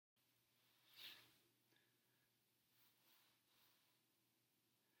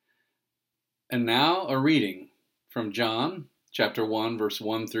And now a reading from John chapter 1, verse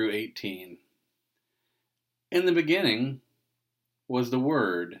 1 through 18. In the beginning was the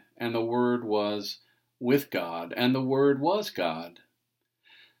Word, and the Word was with God, and the Word was God.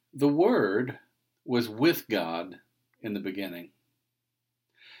 The Word was with God in the beginning.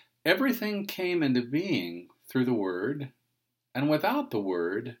 Everything came into being through the Word, and without the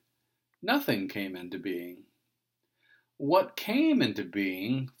Word, nothing came into being. What came into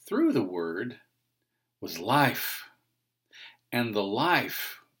being through the Word was life, and the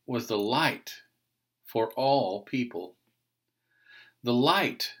life was the light for all people. The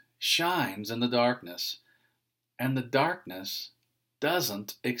light shines in the darkness, and the darkness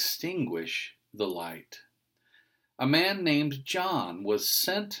doesn't extinguish the light. A man named John was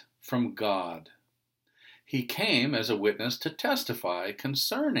sent from God. He came as a witness to testify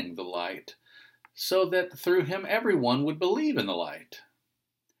concerning the light, so that through him everyone would believe in the light.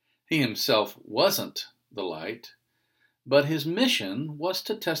 He himself wasn't the light, but his mission was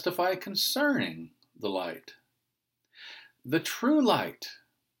to testify concerning the light. The true light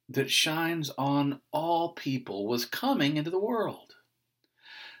that shines on all people was coming into the world.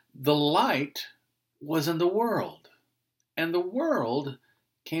 The light was in the world, and the world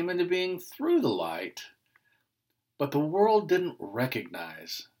came into being through the light, but the world didn't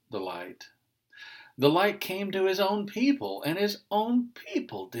recognize the light. The light came to his own people, and his own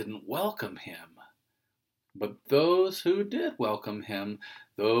people didn't welcome him. But those who did welcome him,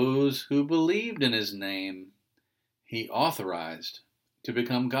 those who believed in his name, he authorized to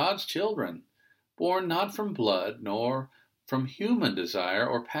become God's children, born not from blood, nor from human desire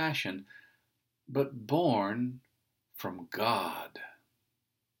or passion, but born from God.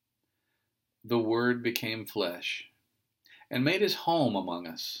 The Word became flesh and made his home among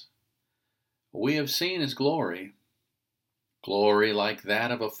us. We have seen his glory, glory like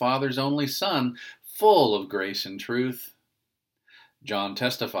that of a Father's only Son, full of grace and truth. John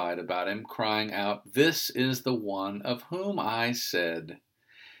testified about him, crying out, "This is the one of whom I said,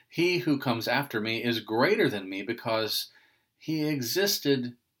 'He who comes after me is greater than me because he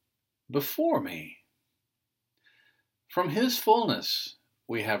existed before me.'" From his fullness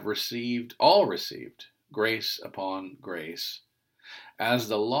we have all received grace upon grace. As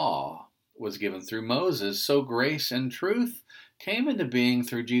the law was given through Moses, so grace and truth came into being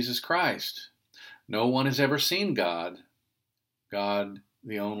through Jesus Christ. No one has ever seen God, God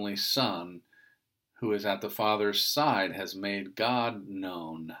the only Son, who is at the Father's side, has made God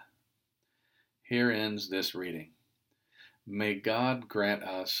known. Here ends this reading. May God grant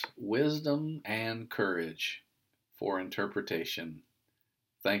us wisdom and courage for interpretation.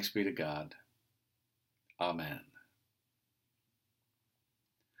 Thanks be to God. Amen.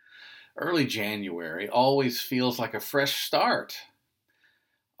 Early January always feels like a fresh start.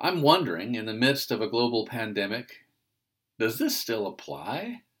 I'm wondering, in the midst of a global pandemic, does this still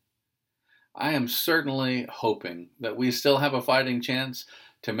apply? I am certainly hoping that we still have a fighting chance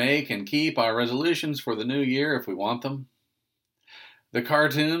to make and keep our resolutions for the new year if we want them. The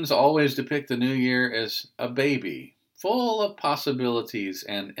cartoons always depict the new year as a baby, full of possibilities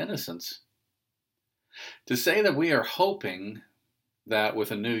and innocence. To say that we are hoping that with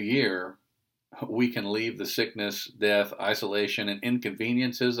a new year, we can leave the sickness, death, isolation, and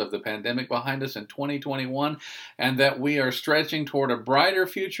inconveniences of the pandemic behind us in 2021, and that we are stretching toward a brighter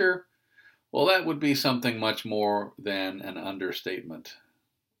future, well, that would be something much more than an understatement,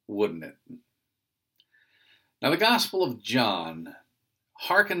 wouldn't it? Now, the Gospel of John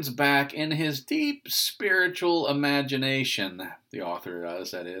harkens back in his deep spiritual imagination, the author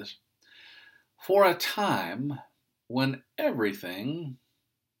does, that is, for a time when everything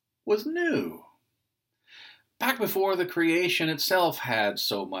was new. Back before the creation itself had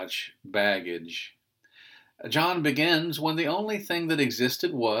so much baggage. John begins when the only thing that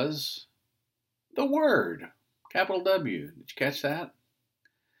existed was the Word, capital W. Did you catch that?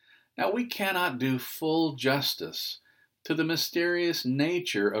 Now, we cannot do full justice to the mysterious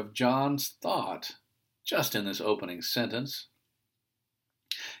nature of John's thought just in this opening sentence.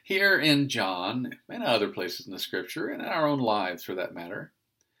 Here in John, and other places in the Scripture, and in our own lives for that matter,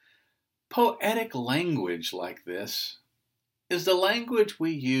 poetic language like this is the language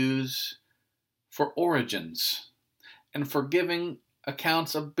we use for origins and for giving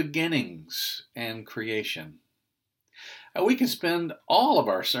accounts of beginnings and creation. We can spend all of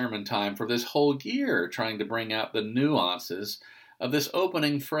our sermon time for this whole year trying to bring out the nuances of this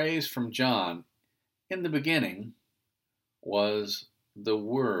opening phrase from John. In the beginning was the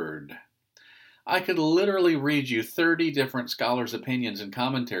Word. I could literally read you 30 different scholars' opinions and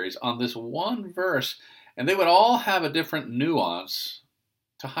commentaries on this one verse, and they would all have a different nuance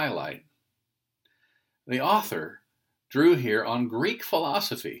to highlight. The author drew here on Greek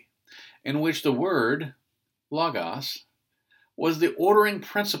philosophy, in which the word, logos, was the ordering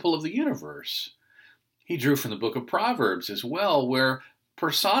principle of the universe. He drew from the book of Proverbs as well, where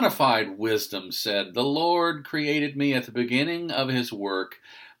personified wisdom said, "The Lord created me at the beginning of his work,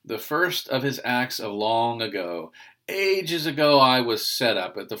 the first of his acts of long ago. Ages ago I was set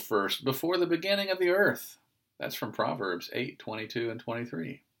up at the first, before the beginning of the earth." That's from Proverbs 8:22 and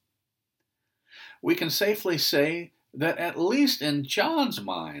 23. We can safely say that at least in John's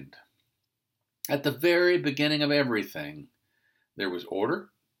mind, at the very beginning of everything, there was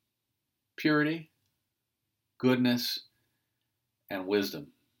order, purity, goodness, and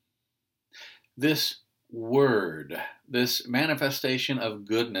wisdom. This word, this manifestation of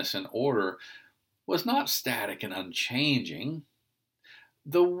goodness and order, was not static and unchanging.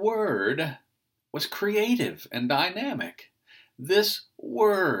 The Word was creative and dynamic. This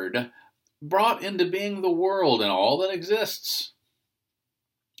Word brought into being the world and all that exists.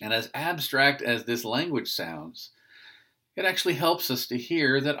 And as abstract as this language sounds, it actually helps us to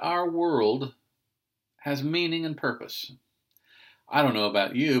hear that our world has meaning and purpose. I don't know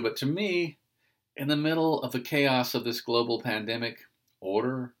about you, but to me, in the middle of the chaos of this global pandemic,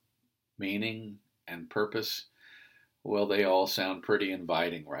 order, meaning, and purpose, well, they all sound pretty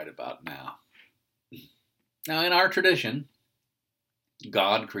inviting right about now. Now, in our tradition,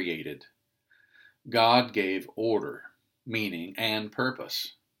 God created. God gave order, meaning, and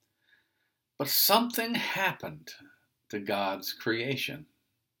purpose. But something happened to God's creation.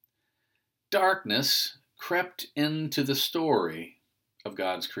 Darkness crept into the story of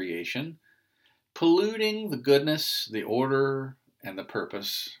God's creation, polluting the goodness, the order, and the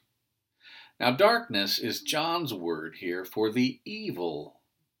purpose. Now, darkness is John's word here for the evil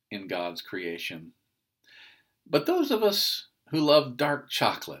in God's creation. But those of us who love dark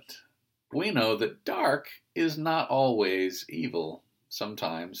chocolate, we know that dark is not always evil.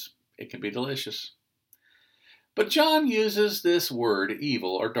 Sometimes it can be delicious. But John uses this word,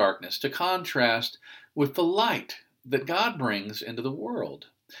 evil or darkness, to contrast with the light that God brings into the world.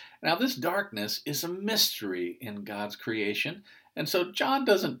 Now, this darkness is a mystery in God's creation, and so John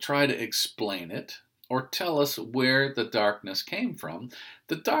doesn't try to explain it or tell us where the darkness came from.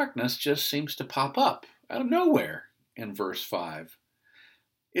 The darkness just seems to pop up out of nowhere in verse 5.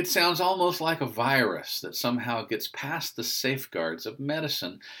 It sounds almost like a virus that somehow gets past the safeguards of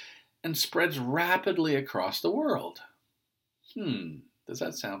medicine and spreads rapidly across the world. Does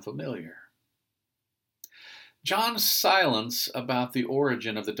that sound familiar? John's silence about the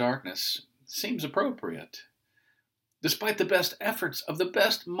origin of the darkness seems appropriate. Despite the best efforts of the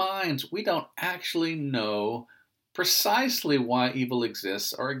best minds, we don't actually know precisely why evil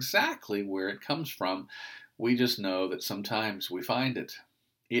exists or exactly where it comes from. We just know that sometimes we find it.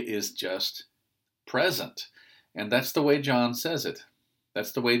 It is just present. And that's the way John says it.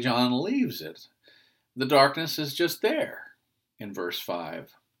 That's the way John leaves it. The darkness is just there in verse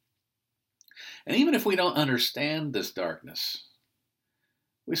 5. And even if we don't understand this darkness,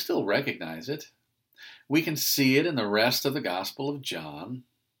 we still recognize it. We can see it in the rest of the Gospel of John.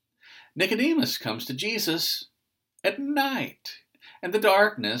 Nicodemus comes to Jesus at night. And the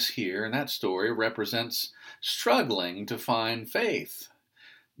darkness here in that story represents struggling to find faith.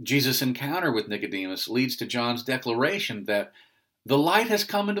 Jesus' encounter with Nicodemus leads to John's declaration that the light has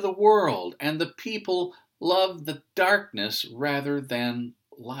come into the world, and the people love the darkness rather than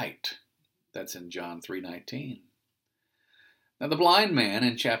light. That's in John 3:19. Now, the blind man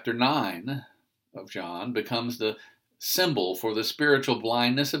in chapter 9 of John becomes the symbol for the spiritual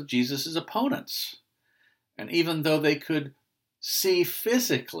blindness of Jesus' opponents. And even though they could see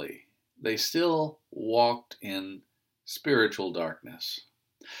physically, they still walked in spiritual darkness.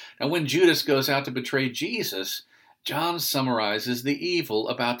 Now, when Judas goes out to betray Jesus, John summarizes the evil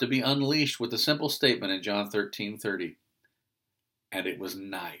about to be unleashed with a simple statement in John 13:30. And it was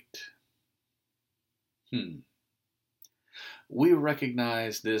night. We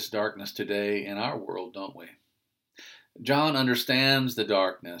recognize this darkness today in our world, don't we? John understands the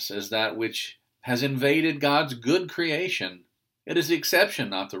darkness as that which has invaded God's good creation. It is the exception,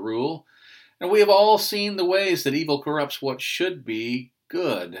 not the rule. And we have all seen the ways that evil corrupts what should be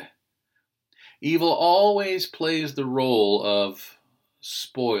good. Evil always plays the role of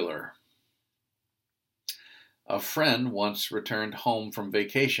spoiler. A friend once returned home from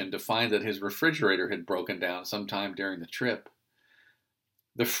vacation to find that his refrigerator had broken down sometime during the trip.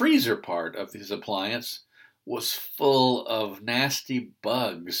 The freezer part of his appliance was full of nasty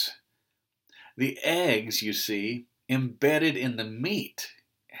bugs. The eggs, you see, embedded in the meat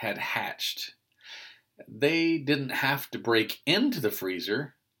had hatched. They didn't have to break into the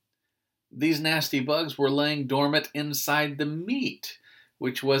freezer. These nasty bugs were laying dormant inside the meat,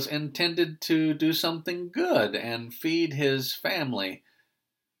 which was intended to do something good and feed his family.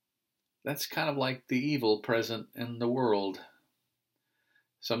 That's kind of like the evil present in the world,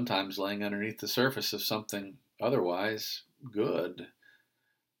 sometimes laying underneath the surface of something otherwise good,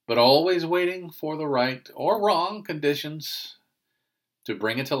 but always waiting for the right or wrong conditions to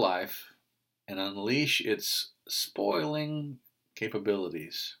bring it to life and unleash its spoiling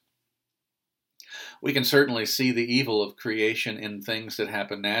capabilities. We can certainly see the evil of creation in things that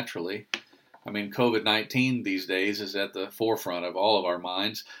happen naturally. I mean, COVID-19 these days is at the forefront of all of our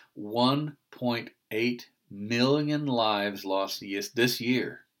minds. 1.8 million lives lost this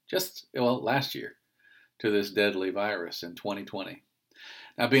year, last year, to this deadly virus in 2020.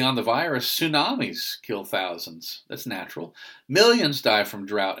 Now, beyond the virus, tsunamis kill thousands. That's natural. Millions die from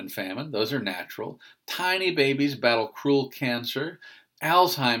drought and famine. Those are natural. Tiny babies battle cruel cancer.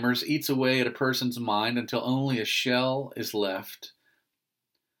 Alzheimer's eats away at a person's mind until only a shell is left.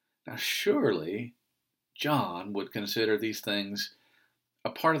 Now, surely John would consider these things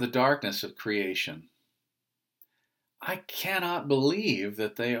a part of the darkness of creation. I cannot believe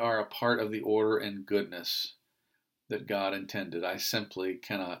that they are a part of the order and goodness that God intended. I simply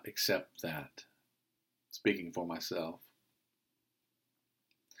cannot accept that, speaking for myself.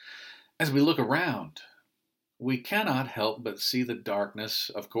 As we look around, we cannot help but see the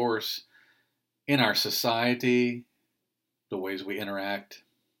darkness, of course, in our society, the ways we interact,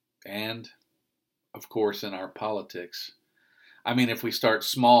 and, of course, in our politics. I mean, if we start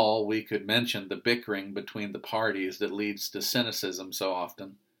small, we could mention the bickering between the parties that leads to cynicism so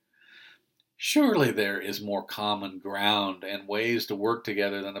often. Surely there is more common ground and ways to work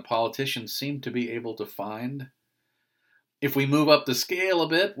together than the politicians seem to be able to find. If we move up the scale a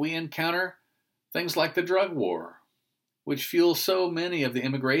bit, we encounter things like the drug war, which fuels so many of the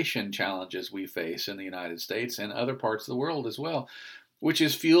immigration challenges we face in the United States and other parts of the world as well, which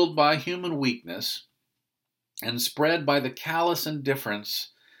is fueled by human weakness and spread by the callous indifference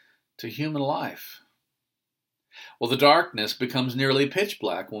to human life. Well, the darkness becomes nearly pitch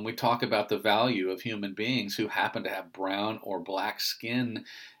black when we talk about the value of human beings who happen to have brown or black skin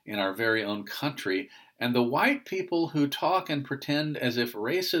in our very own country, and the white people who talk and pretend as if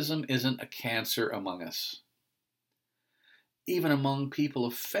racism isn't a cancer among us. Even among people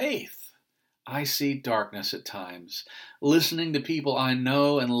of faith, I see darkness at times, listening to people I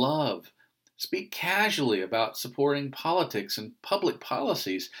know and love speak casually about supporting politics and public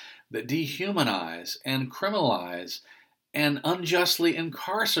policies that dehumanize and criminalize and unjustly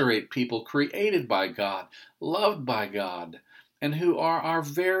incarcerate people created by God, loved by God, and who are our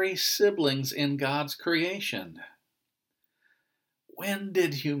very siblings in God's creation. When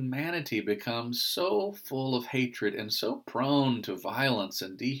did humanity become so full of hatred and so prone to violence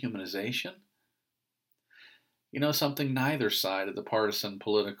and dehumanization? You know something, neither side of the partisan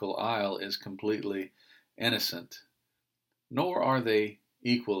political aisle is completely innocent, nor are they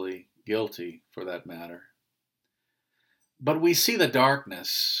equally guilty for that matter. But we see the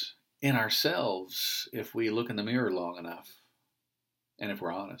darkness in ourselves if we look in the mirror long enough, and if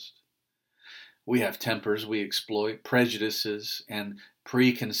we're honest. We have tempers we exploit, prejudices, and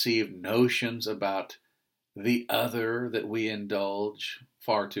preconceived notions about the other that we indulge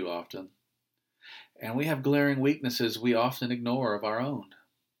far too often. And we have glaring weaknesses we often ignore of our own.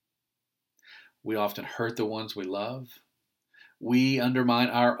 We often hurt the ones we love. We undermine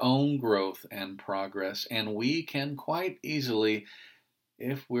our own growth and progress, and we can quite easily,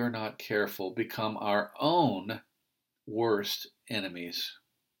 if we're not careful, become our own worst enemies.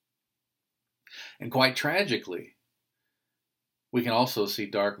 And quite tragically, we can also see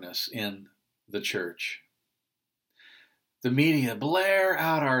darkness in the church. The media blare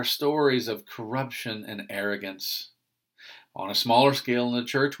out our stories of corruption and arrogance. On a smaller scale in the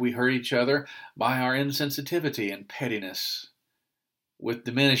church, we hurt each other by our insensitivity and pettiness. With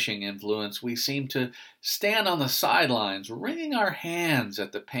diminishing influence, we seem to stand on the sidelines, wringing our hands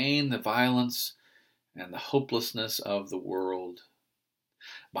at the pain, the violence, and the hopelessness of the world.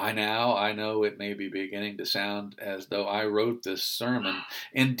 By now, I know it may be beginning to sound as though I wrote this sermon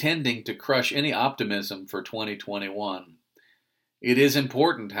intending to crush any optimism for 2021. It is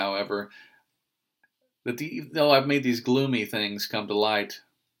important, however, that though I've made these gloomy things come to light,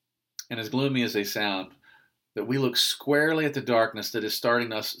 and as gloomy as they sound, that we look squarely at the darkness that is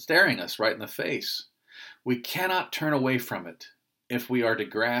staring us right in the face. We cannot turn away from it if we are to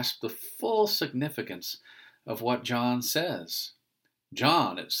grasp the full significance of what John says.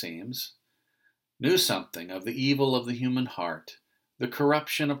 John, it seems, knew something of the evil of the human heart, the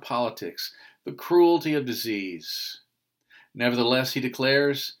corruption of politics, the cruelty of disease. Nevertheless, he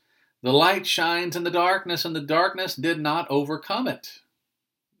declares The light shines in the darkness, and the darkness did not overcome it.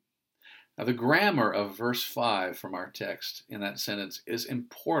 Now, the grammar of verse 5 from our text in that sentence is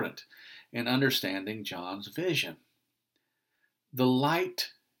important in understanding John's vision. The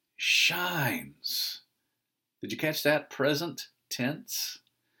light shines. Did you catch that? Present tense.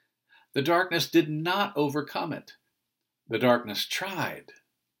 The darkness did not overcome it. The darkness tried,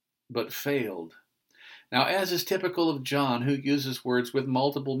 but failed. Now, as is typical of John, who uses words with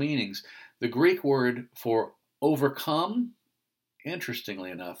multiple meanings, the Greek word for overcome,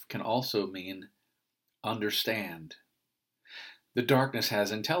 interestingly enough, can also mean understand. The darkness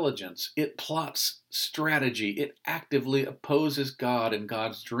has intelligence. It plots strategy. It actively opposes God and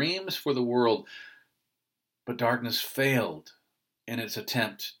God's dreams for the world. But darkness failed in its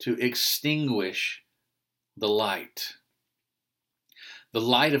attempt to extinguish the light. The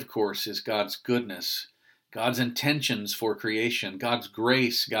light, of course, is God's goodness, God's intentions for creation, God's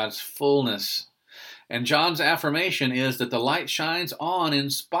grace, God's fullness. And John's affirmation is that the light shines on in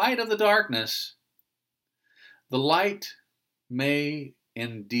spite of the darkness. The light may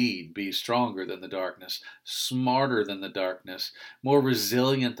indeed be stronger than the darkness, smarter than the darkness, more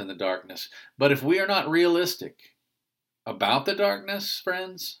resilient than the darkness. But if we are not realistic about the darkness,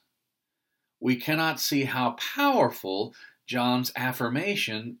 friends, we cannot see how powerful John's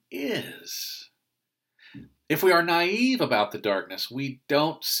affirmation is. If we are naive about the darkness, we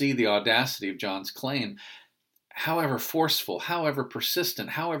don't see the audacity of John's claim. However forceful, however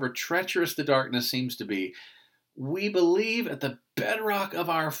persistent, however treacherous the darkness seems to be, we believe at the bedrock of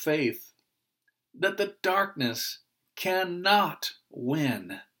our faith that the darkness cannot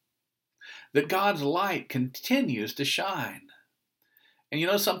win, that God's light continues to shine. And you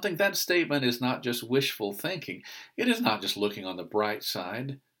know something? That statement is not just wishful thinking. It is not just looking on the bright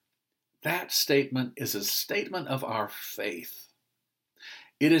side. That statement is a statement of our faith.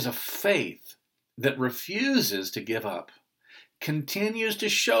 It is a faith that refuses to give up, continues to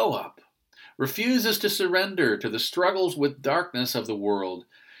show up, refuses to surrender to the struggles with darkness of the world.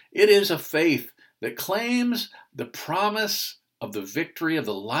 It is a faith that claims the promise of the victory of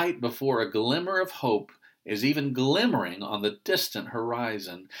the light before a glimmer of hope is even glimmering on the distant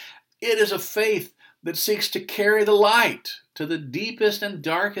horizon. It is a faith that seeks to carry the light to the deepest and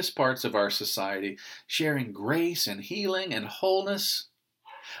darkest parts of our society, sharing grace and healing and wholeness.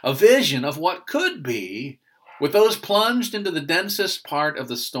 A vision of what could be with those plunged into the densest part of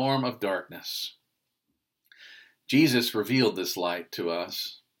the storm of darkness. Jesus revealed this light to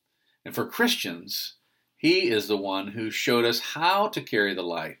us, and for Christians, He is the one who showed us how to carry the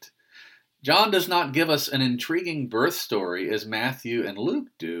light. John does not give us an intriguing birth story as Matthew and Luke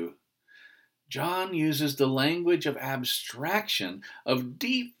do. John uses the language of abstraction, of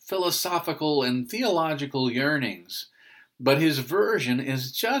deep philosophical and theological yearnings, but his version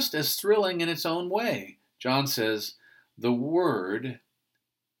is just as thrilling in its own way. John says, "The Word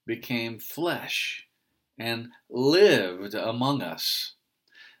became flesh and lived among us."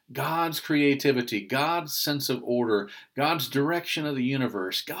 God's creativity, God's sense of order, God's direction of the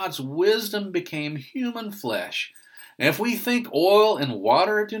universe, God's wisdom became human flesh. And if we think oil and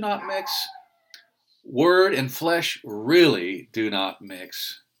water do not mix, Word and flesh really do not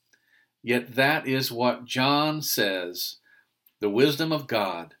mix. Yet that is what John says. The wisdom of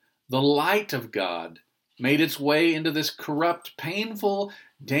God, the light of God, made its way into this corrupt, painful,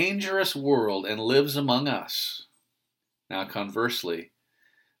 dangerous world and lives among us. Now, conversely,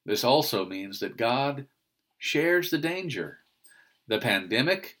 this also means that God shares the danger, the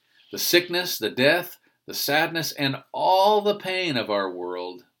pandemic, the sickness, the death, the sadness, and all the pain of our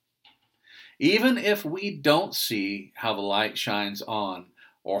world. Even if we don't see how the light shines on,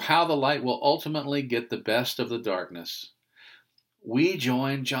 or how the light will ultimately get the best of the darkness, we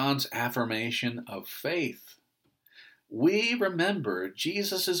join John's affirmation of faith. We remember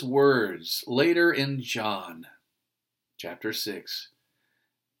Jesus' words later in John, chapter 6,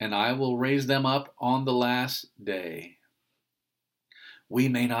 "And I will raise them up on the last day." We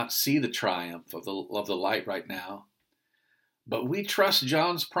may not see the triumph of the light right now, but we trust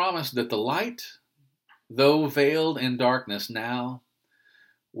John's promise that the light, though veiled in darkness now,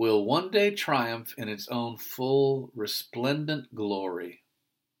 will one day triumph in its own full, resplendent glory.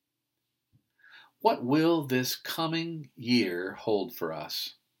 What will this coming year hold for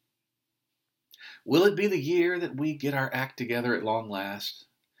us? Will it be the year that we get our act together at long last?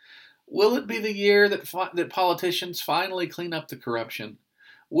 Will it be the year that politicians finally clean up the corruption?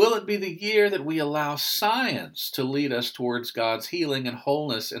 Will it be the year that we allow science to lead us towards God's healing and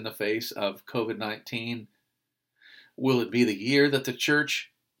wholeness in the face of COVID-19? Will it be the year that the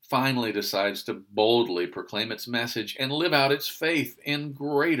church finally decides to boldly proclaim its message and live out its faith in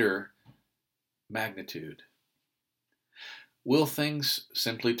greater magnitude? Will things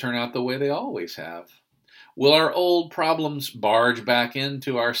simply turn out the way they always have? Will our old problems barge back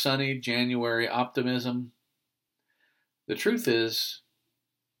into our sunny January optimism? The truth is,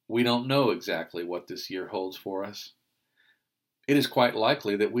 we don't know exactly what this year holds for us. It is quite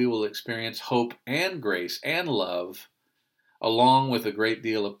likely that we will experience hope and grace and love, along with a great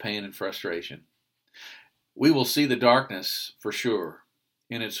deal of pain and frustration. We will see the darkness, for sure,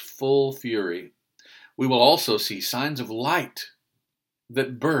 in its full fury. We will also see signs of light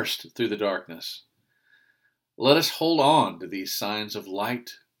that burst through the darkness. Let us hold on to these signs of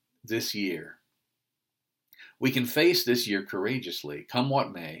light this year. We can face this year courageously, come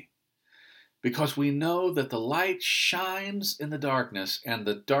what may, because we know that the light shines in the darkness and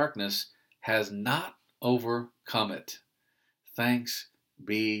the darkness has not overcome it. Thanks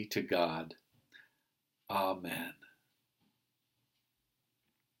be to God. Amen.